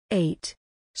8,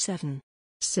 7,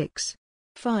 6,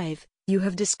 5. You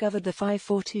have discovered the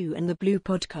 542 and the Blue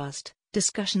Podcast,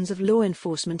 discussions of law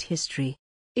enforcement history,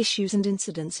 issues and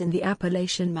incidents in the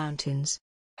Appalachian Mountains.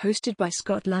 Hosted by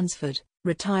Scott Lunsford,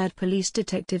 retired police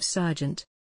detective sergeant,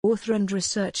 author and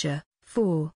researcher.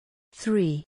 4,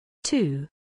 3, 2,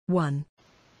 1.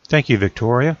 Thank you,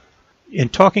 Victoria. In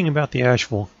talking about the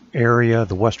Asheville area,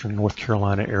 the western North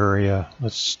Carolina area,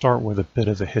 let's start with a bit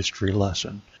of a history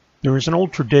lesson. There is an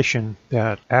old tradition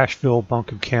that Asheville,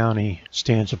 Buncombe County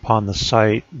stands upon the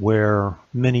site where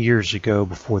many years ago,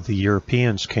 before the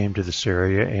Europeans came to this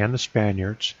area and the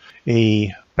Spaniards,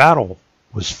 a battle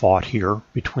was fought here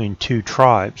between two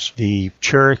tribes, the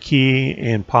Cherokee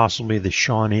and possibly the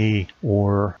Shawnee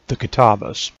or the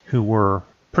Catawbas, who were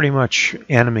pretty much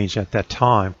enemies at that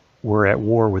time, were at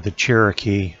war with the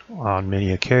Cherokee on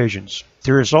many occasions.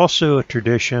 There is also a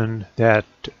tradition that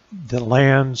the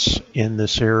lands in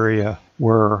this area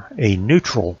were a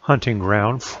neutral hunting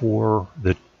ground for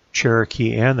the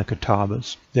Cherokee and the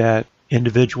Catawbas, that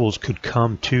individuals could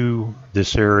come to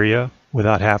this area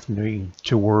without having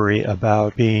to worry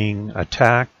about being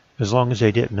attacked, as long as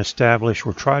they didn't establish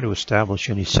or try to establish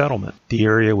any settlement. The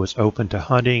area was open to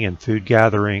hunting and food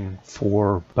gathering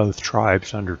for both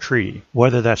tribes under treaty.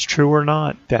 Whether that's true or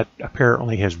not, that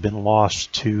apparently has been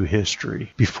lost to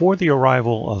history. Before the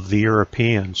arrival of the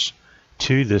Europeans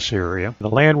to this area, the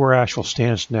land where Asheville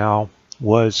stands now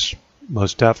was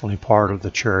most definitely part of the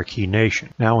Cherokee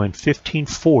Nation. Now in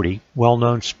 1540,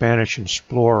 well-known Spanish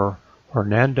explorer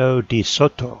Hernando de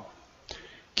Soto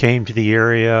came to the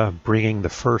area bringing the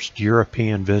first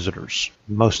European visitors,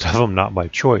 most of them not by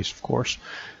choice, of course.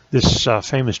 This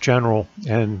famous general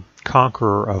and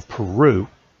conqueror of Peru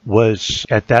was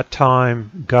at that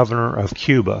time governor of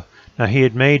Cuba. Now he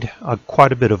had made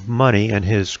quite a bit of money in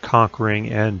his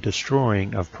conquering and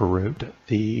destroying of Peru.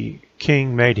 The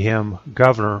king made him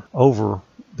governor over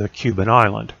the Cuban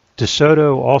island. De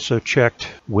Soto also checked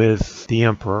with the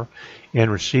emperor and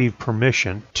received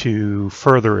permission to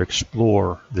further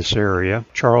explore this area.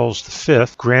 Charles V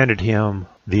granted him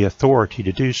the authority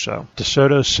to do so. De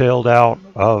Soto sailed out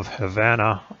of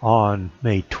Havana on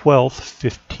May 12,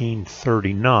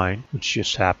 1539, which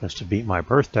just happens to be my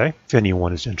birthday, if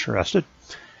anyone is interested.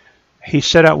 He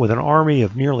set out with an army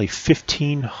of nearly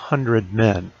 1,500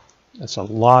 men. That's a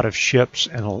lot of ships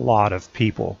and a lot of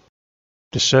people.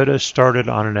 De Soto started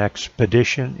on an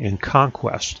expedition in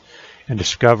conquest and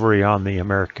discovery on the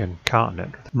American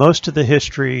continent. Most of the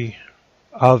history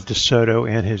of De Soto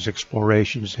and his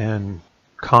explorations and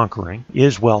conquering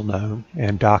is well known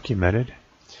and documented.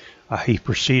 He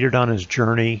proceeded on his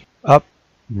journey up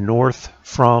north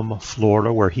from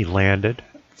Florida, where he landed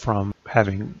from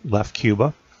having left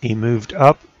Cuba. He moved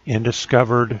up and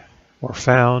discovered or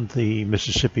found the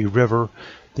Mississippi River,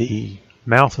 the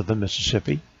mouth of the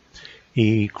Mississippi.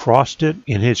 He crossed it.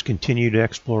 In his continued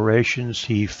explorations,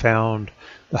 he found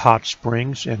the hot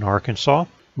springs in Arkansas.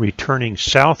 Returning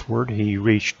southward, he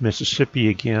reached Mississippi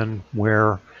again,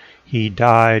 where he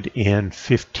died in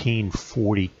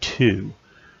 1542,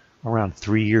 around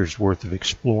 3 years' worth of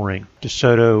exploring. De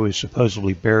Soto is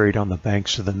supposedly buried on the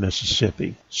banks of the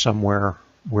Mississippi, somewhere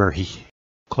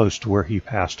close to where he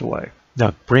passed away.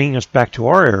 Now, bringing us back to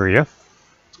our area,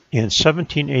 in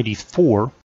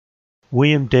 1784,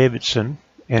 William Davidson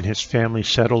and his family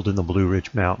settled in the Blue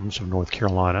Ridge Mountains of North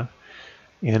Carolina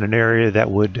in an area that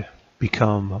would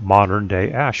become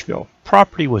modern-day Asheville.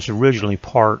 Property was originally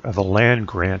part of a land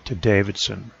grant to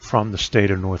Davidson from the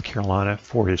state of North Carolina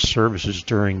for his services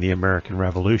during the American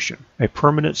Revolution. A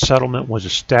permanent settlement was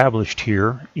established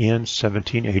here in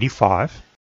 1785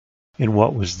 in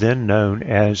what was then known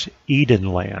as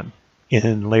Edenland.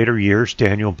 In later years,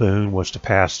 Daniel Boone was to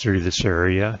pass through this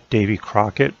area. Davy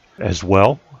Crockett as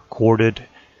well courted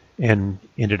and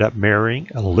ended up marrying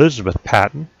Elizabeth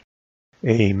Patton,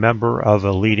 a member of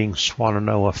a leading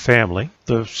Swannanoa family,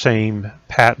 the same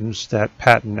Pattons that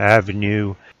Patton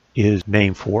Avenue is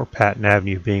named for, Patton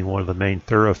Avenue being one of the main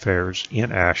thoroughfares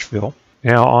in Asheville.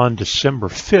 Now on December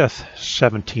 5th,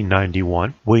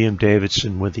 1791, William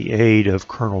Davidson, with the aid of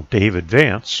Colonel David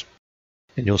Vance,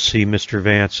 and you'll see Mr.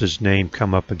 Vance's name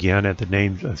come up again at the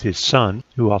name of his son,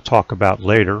 who I'll talk about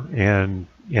later, and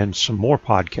in some more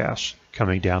podcasts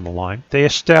coming down the line. They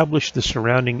established the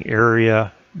surrounding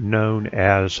area known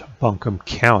as Buncombe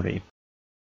County.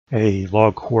 A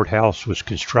log courthouse was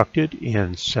constructed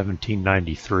in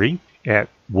 1793 at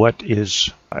what is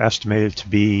estimated to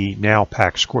be now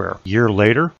Pack Square. A year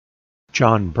later,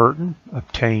 John Burton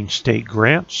obtained state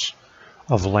grants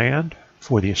of land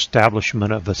for the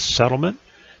establishment of a settlement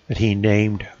that he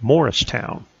named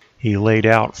Morristown. He laid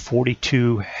out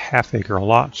 42 half-acre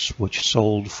lots, which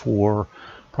sold for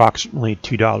approximately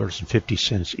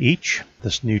 $2.50 each.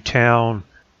 This new town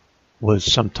was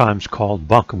sometimes called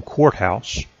Buncombe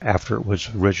Courthouse after it was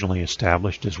originally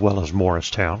established, as well as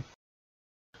Morristown.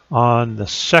 On the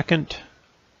second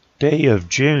day of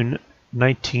June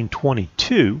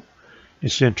 1922,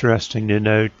 it's interesting to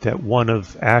note that one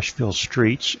of Asheville's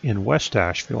streets in West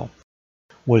Asheville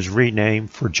was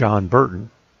renamed for John Burton.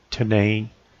 Today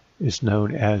is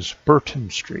known as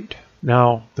Burton Street.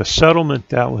 Now, the settlement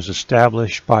that was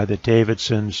established by the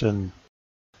Davidsons and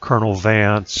Colonel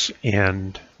Vance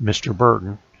and Mr.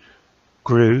 Burton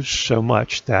grew so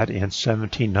much that in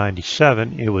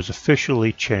 1797 it was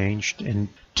officially changed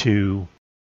into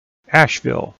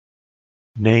Asheville,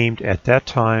 named at that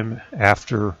time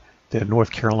after the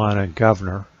North Carolina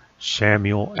governor,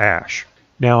 Samuel Ashe.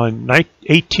 Now, in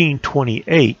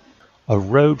 1828, a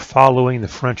road following the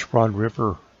French Broad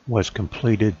River was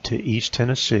completed to East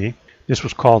Tennessee. This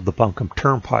was called the Buncombe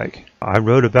Turnpike. I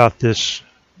wrote about this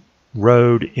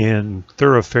road in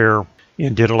Thoroughfare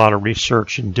and did a lot of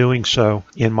research in doing so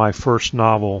in my first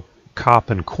novel,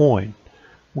 Cop and Coin,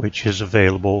 which is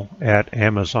available at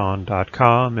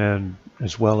Amazon.com and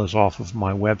as well as off of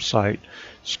my website,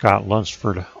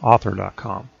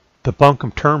 ScottLunsfordAuthor.com. The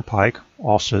Buncombe Turnpike,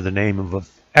 also the name of an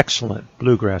excellent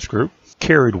bluegrass group,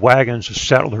 carried wagons of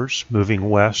settlers moving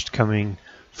west, coming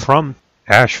from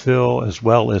Asheville as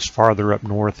well as farther up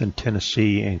north in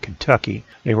Tennessee and Kentucky.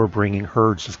 They were bringing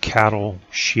herds of cattle,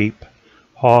 sheep,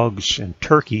 hogs, and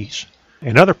turkeys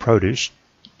and other produce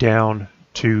down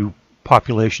to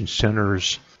population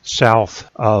centers south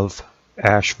of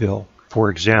Asheville. For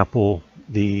example,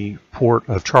 the port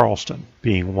of Charleston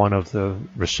being one of the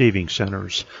receiving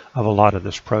centers of a lot of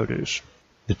this produce.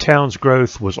 The town's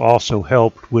growth was also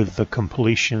helped with the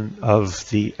completion of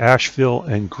the Asheville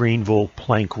and Greenville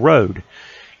Plank Road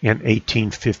in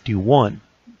 1851.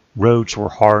 Roads were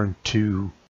hard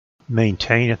to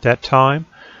maintain at that time.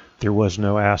 There was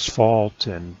no asphalt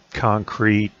and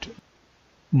concrete,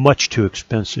 much too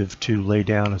expensive to lay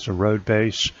down as a road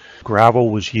base. Gravel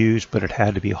was used, but it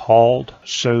had to be hauled.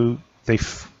 So they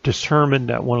determined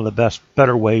that one of the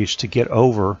better ways to get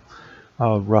over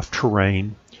rough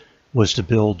terrain was to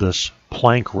build this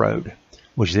plank road,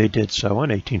 which they did so in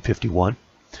 1851.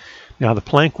 Now, the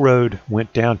plank road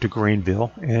went down to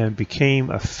Greenville and became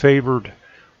a favored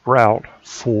route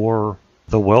for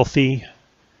the wealthy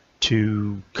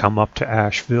to come up to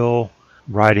Asheville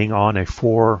riding on a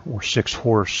 4 or 6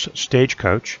 horse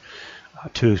stagecoach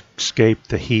to escape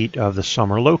the heat of the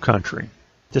summer low country.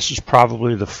 This is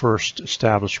probably the first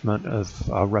establishment of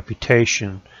a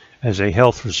reputation as a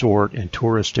health resort and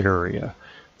tourist area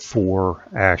for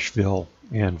Asheville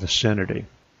and vicinity.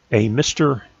 A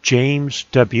Mr. James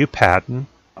W. Patton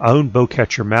owned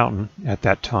Bowcatcher Mountain at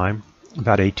that time,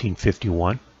 about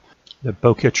 1851. The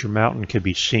Bowcatcher Mountain can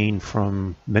be seen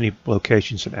from many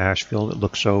locations in Asheville. It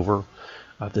looks over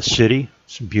the city,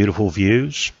 some beautiful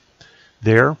views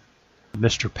there.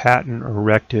 Mr. Patton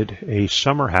erected a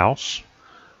summer house,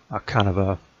 a kind of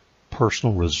a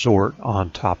personal resort on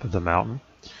top of the mountain,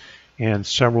 and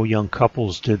several young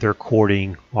couples did their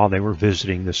courting while they were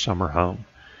visiting the summer home.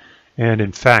 And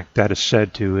in fact, that is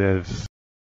said to have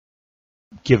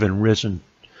given risen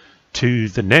to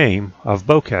the name of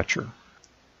Bowcatcher.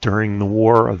 During the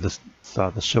war of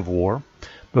the Civil War,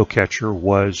 Bowcatcher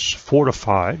was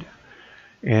fortified,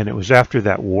 and it was after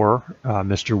that war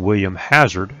Mr. William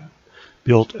Hazard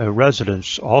built a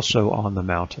residence also on the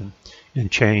mountain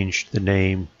and changed the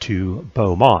name to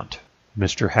Beaumont.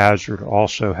 Mr. Hazard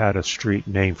also had a street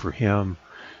named for him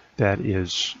that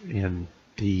is in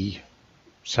the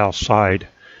south side,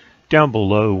 down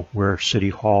below where City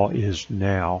Hall is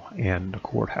now and the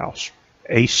courthouse.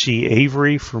 A.C.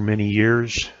 Avery, for many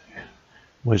years,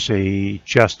 was a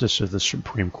justice of the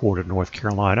Supreme Court of North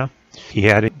Carolina. He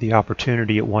had the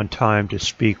opportunity at one time to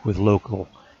speak with local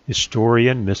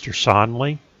historian Mr.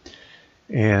 Sonley,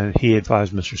 and he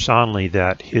advised Mr. Sonley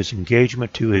that his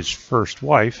engagement to his first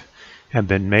wife had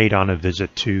been made on a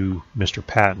visit to Mr.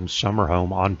 Patton's summer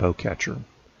home on Bowcatcher.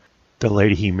 The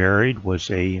lady he married was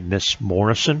a Miss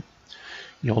Morrison.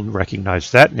 You'll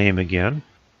recognize that name again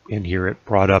and hear it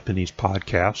brought up in these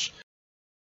podcasts.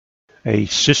 A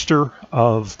sister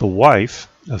of the wife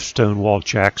of Stonewall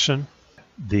Jackson,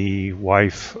 the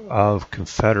wife of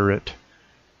Confederate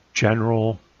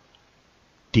General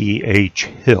D.H.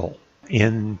 Hill.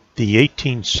 In the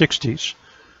 1860s,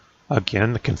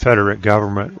 again, the Confederate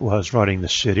government was running the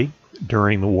city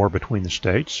during the war between the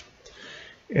states.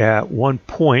 At one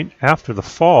point, after the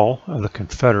fall of the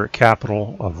Confederate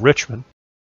capital of Richmond,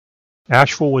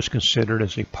 Asheville was considered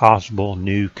as a possible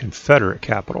new Confederate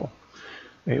capital.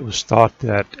 It was thought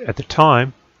that at the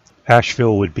time,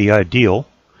 Asheville would be ideal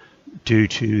due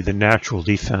to the natural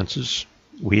defenses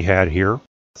we had here,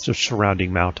 the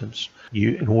surrounding mountains.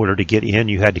 In order to get in,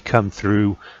 you had to come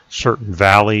through certain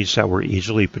valleys that were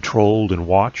easily patrolled and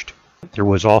watched. There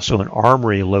was also an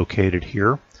armory located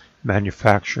here,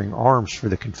 manufacturing arms for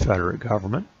the Confederate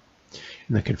government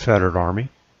and the Confederate Army.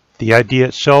 The idea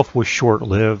itself was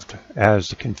short-lived, as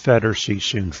the Confederacy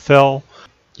soon fell.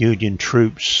 Union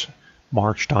troops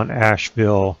marched on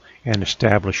Asheville and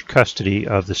established custody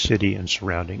of the city and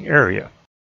surrounding area.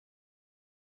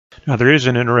 Now, there is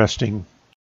an interesting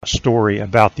story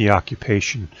about the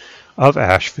occupation of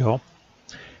Asheville.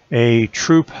 A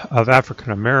troop of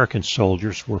African American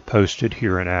soldiers were posted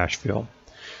here in Asheville.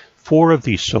 4 of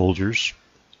these soldiers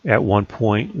at one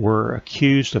point were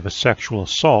accused of a sexual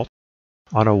assault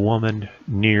on a woman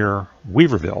near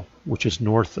Weaverville, which is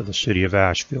north of the city of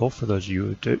Asheville, for those of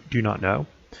you who do not know.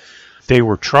 They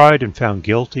were tried and found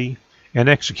guilty and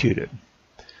executed.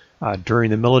 During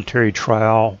the military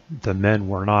trial, the men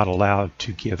were not allowed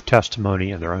to give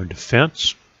testimony in their own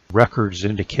defense. Records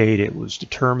indicate it was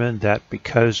determined that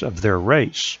because of their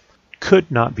race, could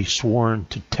not be sworn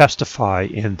to testify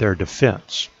in their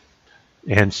defense.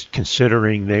 And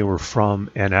considering they were from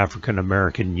an African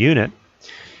American unit,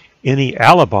 any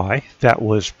alibi that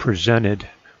was presented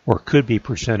or could be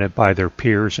presented by their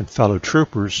peers and fellow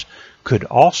troopers could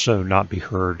also not be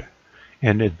heard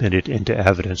and admitted into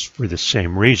evidence for the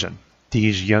same reason.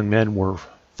 These young men were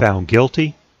found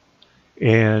guilty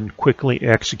and quickly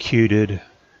executed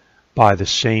by the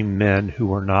same men who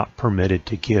were not permitted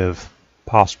to give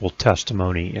possible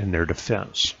testimony in their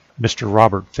defense. Mr.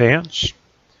 Robert Vance,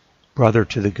 brother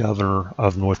to the governor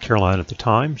of North Carolina at the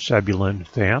time, Zebulon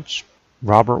Vance,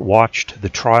 Robert watched the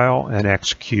trial and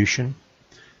execution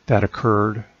that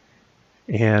occurred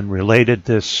and related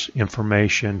this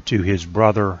information to his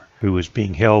brother, who was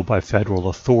being held by federal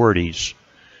authorities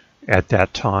at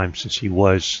that time, since he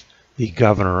was the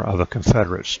governor of a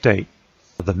Confederate state.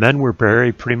 The men were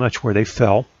buried pretty much where they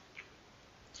fell,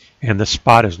 and the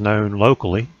spot is known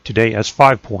locally today as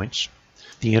 5 Points,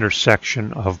 the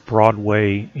intersection of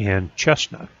Broadway and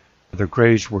Chestnut. Their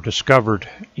graves were discovered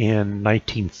in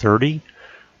 1930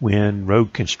 when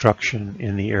road construction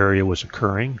in the area was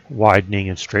occurring, widening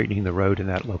and straightening the road in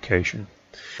that location.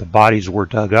 The bodies were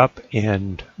dug up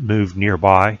and moved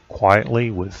nearby quietly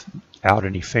without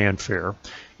any fanfare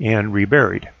and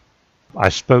reburied. I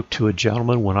spoke to a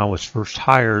gentleman when I was first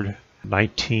hired in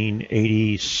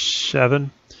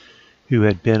 1987 who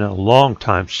had been a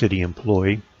long-time city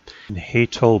employee, and he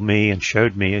told me and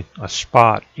showed me a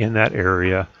spot in that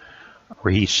area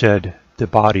where he said the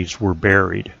bodies were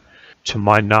buried. To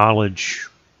my knowledge,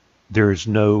 there is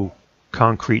no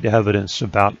concrete evidence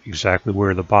about exactly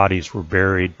where the bodies were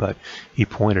buried, but he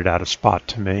pointed out a spot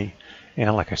to me.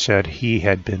 And like I said, he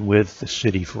had been with the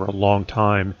city for a long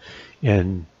time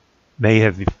and may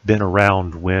have been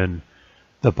around when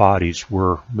the bodies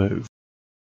were moved.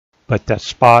 But that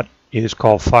spot is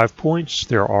called 5 Points.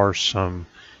 There are some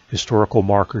historical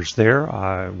markers there.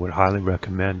 I would highly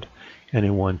recommend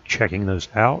anyone checking those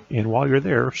out. And while you're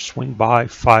there, swing by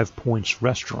 5 Points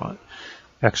Restaurant.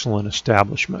 Excellent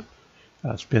establishment.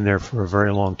 It's been there for a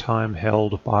very long time,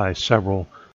 held by several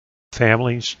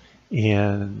families,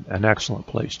 and an excellent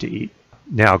place to eat.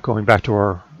 Now, going back to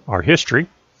our history,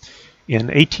 in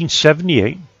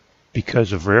 1878,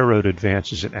 because of railroad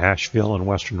advances in Asheville and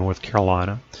western North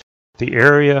Carolina, the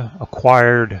area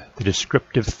acquired the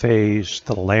descriptive phrase,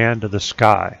 the land of the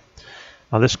sky.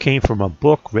 Now, this came from a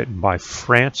book written by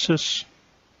Frances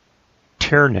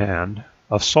Ternan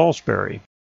of Salisbury.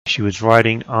 She was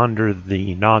writing under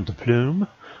the nom de plume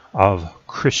of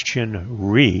Christian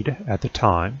Reed at the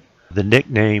time. The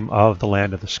nickname of the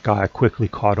land of the sky quickly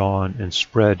caught on and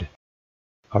spread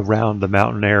around the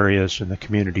mountain areas and the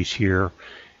communities here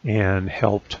and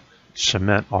helped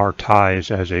cement our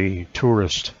ties as a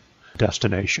tourist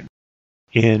destination.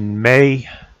 In May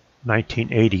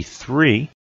 1983,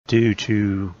 due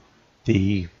to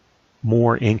the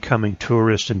more incoming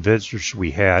tourists and visitors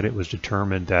we had, it was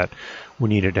determined that we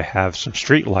needed to have some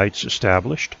street lights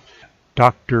established.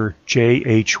 Dr.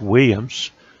 J.H.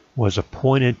 Williams was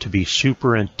appointed to be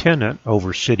superintendent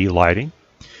over city lighting,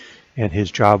 and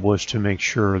his job was to make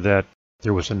sure that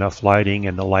there was enough lighting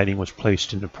and the lighting was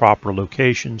placed in the proper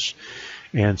locations,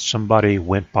 and somebody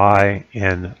went by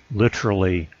and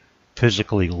literally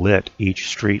physically lit each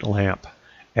street lamp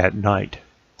at night.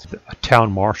 A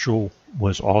town marshal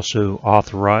was also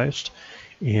authorized,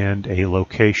 and a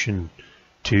location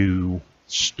to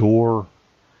store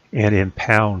and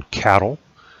impound cattle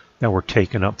that were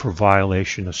taken up for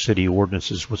violation of city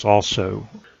ordinances was also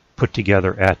put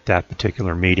together at that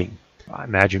particular meeting. I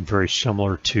imagine very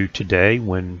similar to today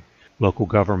when local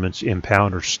governments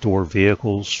impound or store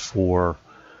vehicles for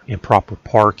improper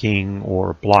parking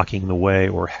or blocking the way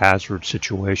or hazard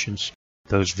situations.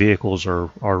 Those vehicles are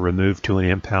removed to an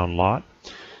impound lot.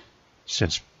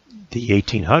 Since the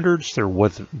 1800s, there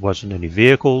wasn't any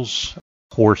vehicles.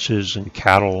 Horses and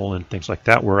cattle and things like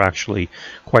that were actually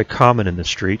quite common in the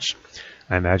streets.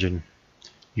 I imagine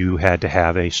you had to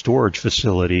have a storage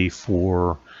facility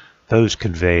for those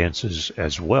conveyances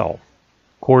as well.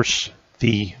 Of course,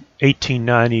 the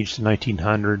 1890s to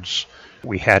 1900s,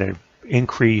 we had an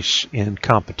increase in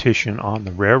competition on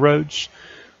the railroads.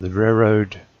 The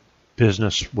railroad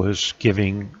business was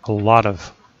giving a lot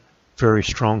of very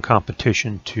strong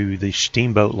competition to the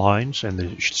steamboat lines and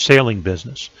the sailing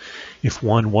business. If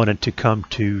one wanted to come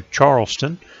to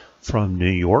Charleston from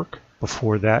New York,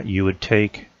 before that you would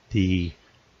take the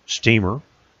steamer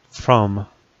from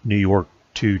New York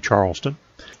to Charleston.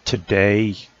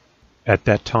 Today, at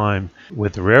that time,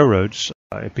 with the railroads,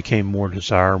 it became more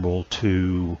desirable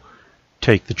to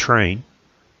take the train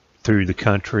through the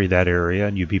country, that area,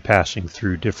 and you'd be passing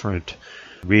through different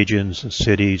regions and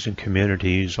cities and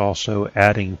communities, also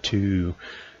adding to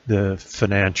the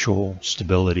financial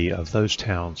stability of those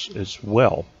towns as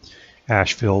well,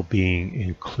 Asheville being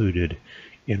included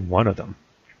in one of them.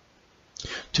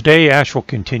 Today, Asheville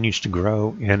continues to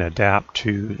grow and adapt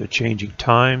to the changing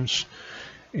times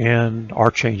and our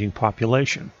changing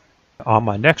population. On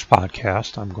my next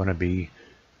podcast, I'm going to be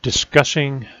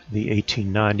discussing the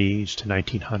 1890s to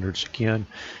 1900s again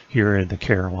here in the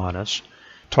Carolinas,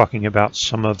 talking about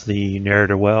some of the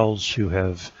ne'er-do-wells who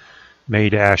have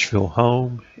made Asheville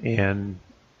home and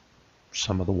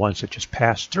some of the ones that just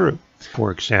passed through.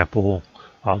 For example,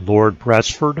 Lord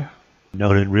Bresford,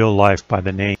 known in real life by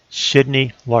the name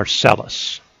Sidney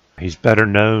Larcellus. He's better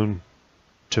known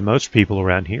to most people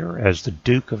around here as the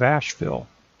Duke of Asheville.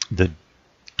 The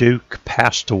Duke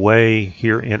passed away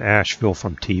here in Asheville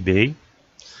from TB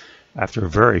after a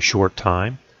very short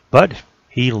time, but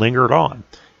he lingered on.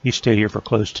 He stayed here for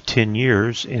close to 10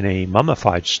 years in a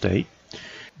mummified state,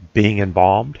 being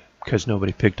embalmed because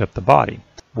nobody picked up the body.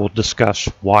 We'll discuss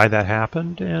why that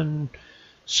happened and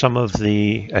some of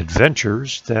the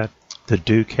adventures that the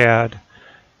Duke had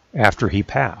after he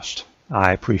passed.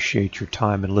 I appreciate your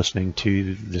time in listening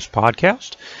to this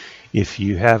podcast. If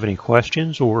you have any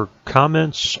questions or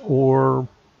comments or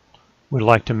would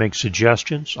like to make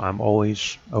suggestions, I'm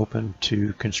always open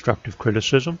to constructive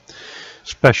criticism,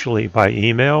 especially by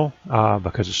email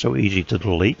because it's so easy to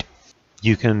delete.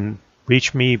 You can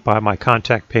reach me by my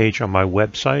contact page on my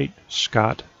website,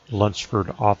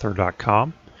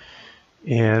 scottlunsfordauthor.com,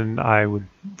 and I would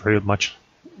very much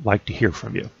like to hear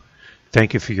from you.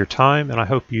 Thank you for your time, and I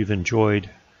hope you've enjoyed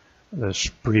this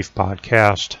brief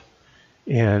podcast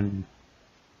and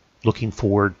looking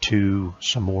forward to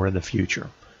some more in the future.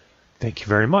 Thank you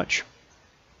very much.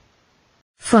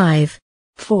 5,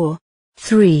 4,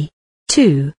 3,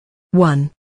 2,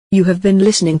 1. You have been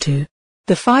listening to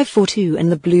the 542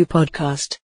 and the Blue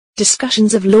podcast.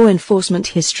 Discussions of law enforcement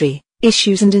history,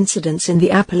 issues and incidents in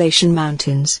the Appalachian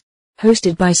Mountains.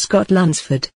 Hosted by Scott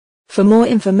Lunsford. For more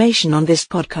information on this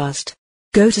podcast,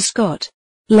 go to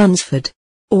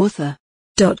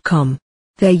scottlunsfordauthor.com.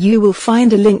 There you will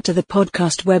find a link to the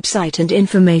podcast website and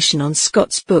information on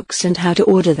Scott's books and how to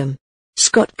order them.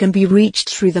 Scott can be reached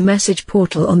through the message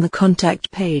portal on the contact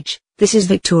page. This is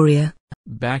Victoria.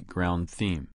 Background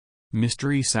theme.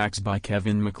 Mystery Sax by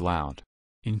Kevin MacLeod.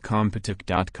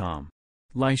 Incompetech.com.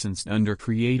 Licensed under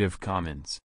Creative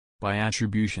Commons. By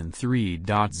Attribution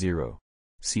 3.0.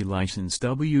 See license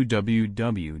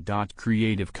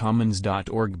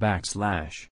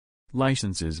www.creativecommons.org/.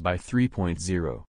 Licenses by 3.0.